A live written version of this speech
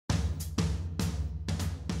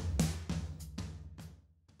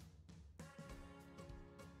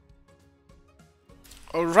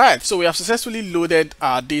All right, so we have successfully loaded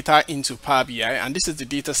our data into Power BI, and this is the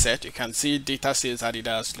data set. You can see data sales,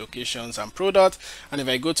 Adidas, locations, and products. And if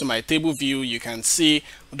I go to my table view, you can see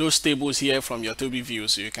those tables here from your table view.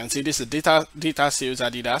 So you can see this is data sales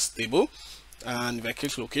Adidas table. And if I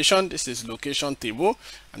click location, this is location table.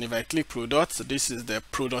 And if I click product, this is the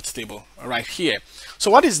product table right here.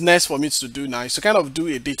 So what is next for me to do now is to kind of do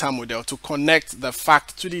a data model to connect the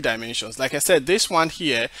fact to the dimensions. Like I said, this one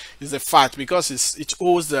here is the fact because it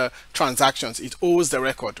owes the transactions, it owes the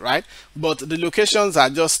record, right? But the locations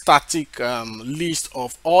are just static list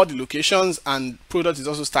of all the locations, and product is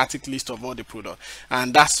also static list of all the product,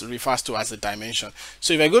 and that's refers to as a dimension.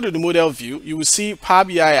 So if I go to the model view, you will see Power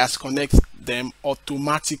BI has connected them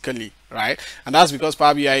automatically, right? And that's because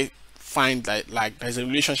Power BI find like there's a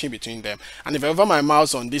relationship between them. And if I hover my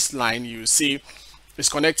mouse on this line, you see it's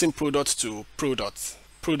connecting product to product,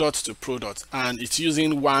 product to product, and it's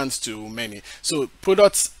using ones to many. So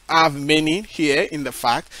products have many here in the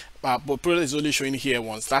fact, but product is only showing here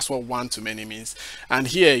once. That's what one to many means. And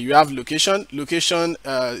here you have location. Location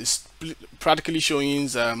is practically showing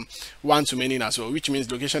one to many as well, which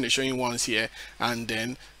means location is showing once here, and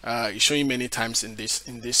then it's showing many times in this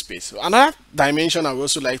space. So another dimension I would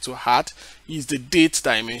also like to add is the date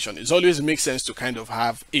dimension. It always makes sense to kind of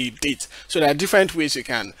have a date. So there are different ways you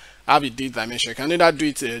can have a date dimension. You can either do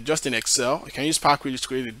it just in Excel, you can use Power Query to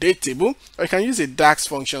create a date table, or you can use a DAX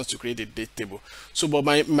functions to create a date table. So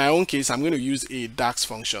but my own case, I'm going to use a DAX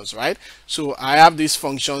functions, right? So I have these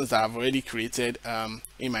functions that I've already created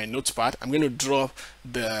in my notepad. I'm going to drop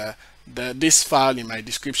this file in my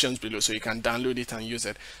descriptions below so you can download it and use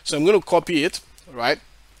it. So I'm going to copy it, right?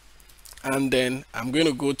 And then I'm going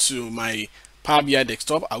to go to my Power BI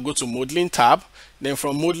desktop. I'll go to modeling tab. Then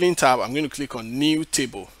from modeling tab, I'm going to click on new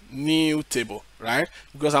table, right?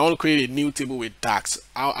 Because I want to create a new table with DAX.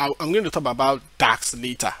 I'm going to talk about DAX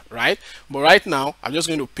later, right? But right now, I'm just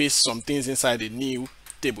going to paste some things inside the new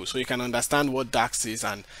table so you can understand what DAX is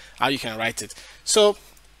and how you can write it. So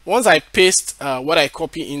once I paste what I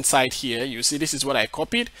copy inside here, you see this is what I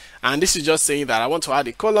copied, and this is just saying that I want to add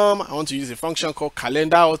a column. I want to use a function called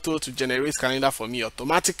calendar auto to generate calendar for me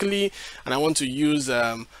automatically, and I want to use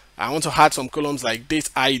I want to add some columns like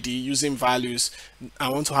date ID using values. I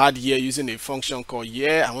want to add year using a function called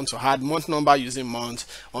year. I want to add month number using month.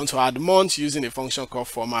 I want to add month using a function called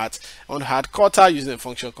format. I want to add quarter using a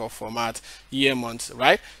function called format, year, month,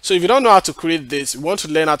 right? So if you don't know how to create this, you want to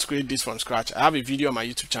learn how to create this from scratch, I have a video on my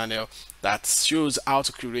YouTube channel that shows how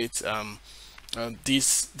to create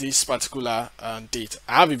this particular date.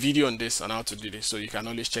 I have a video on this on how to do this, so you can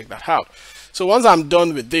always check that out. So once I'm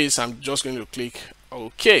done with this, I'm just going to click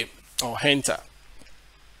OK or enter.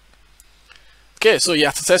 Okay, so you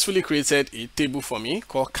have successfully created a table for me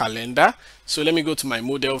called calendar. So let me go to my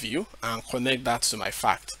model view and connect that to my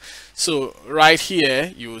fact. So right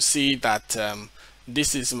here you will see that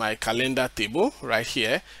this is my calendar table right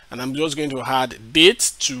here, and I'm just going to add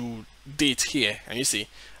date to date here, and you see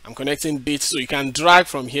I'm connecting date, so you can drag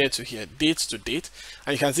from here to here, date to date,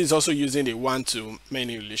 and you can see it's also using a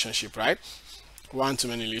one-to-many relationship, right?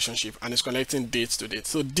 One-to-many relationship, and it's connecting date to date.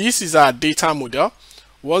 So this is our data model.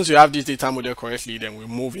 Once you have this data model correctly, then we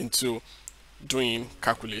move into doing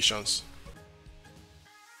calculations.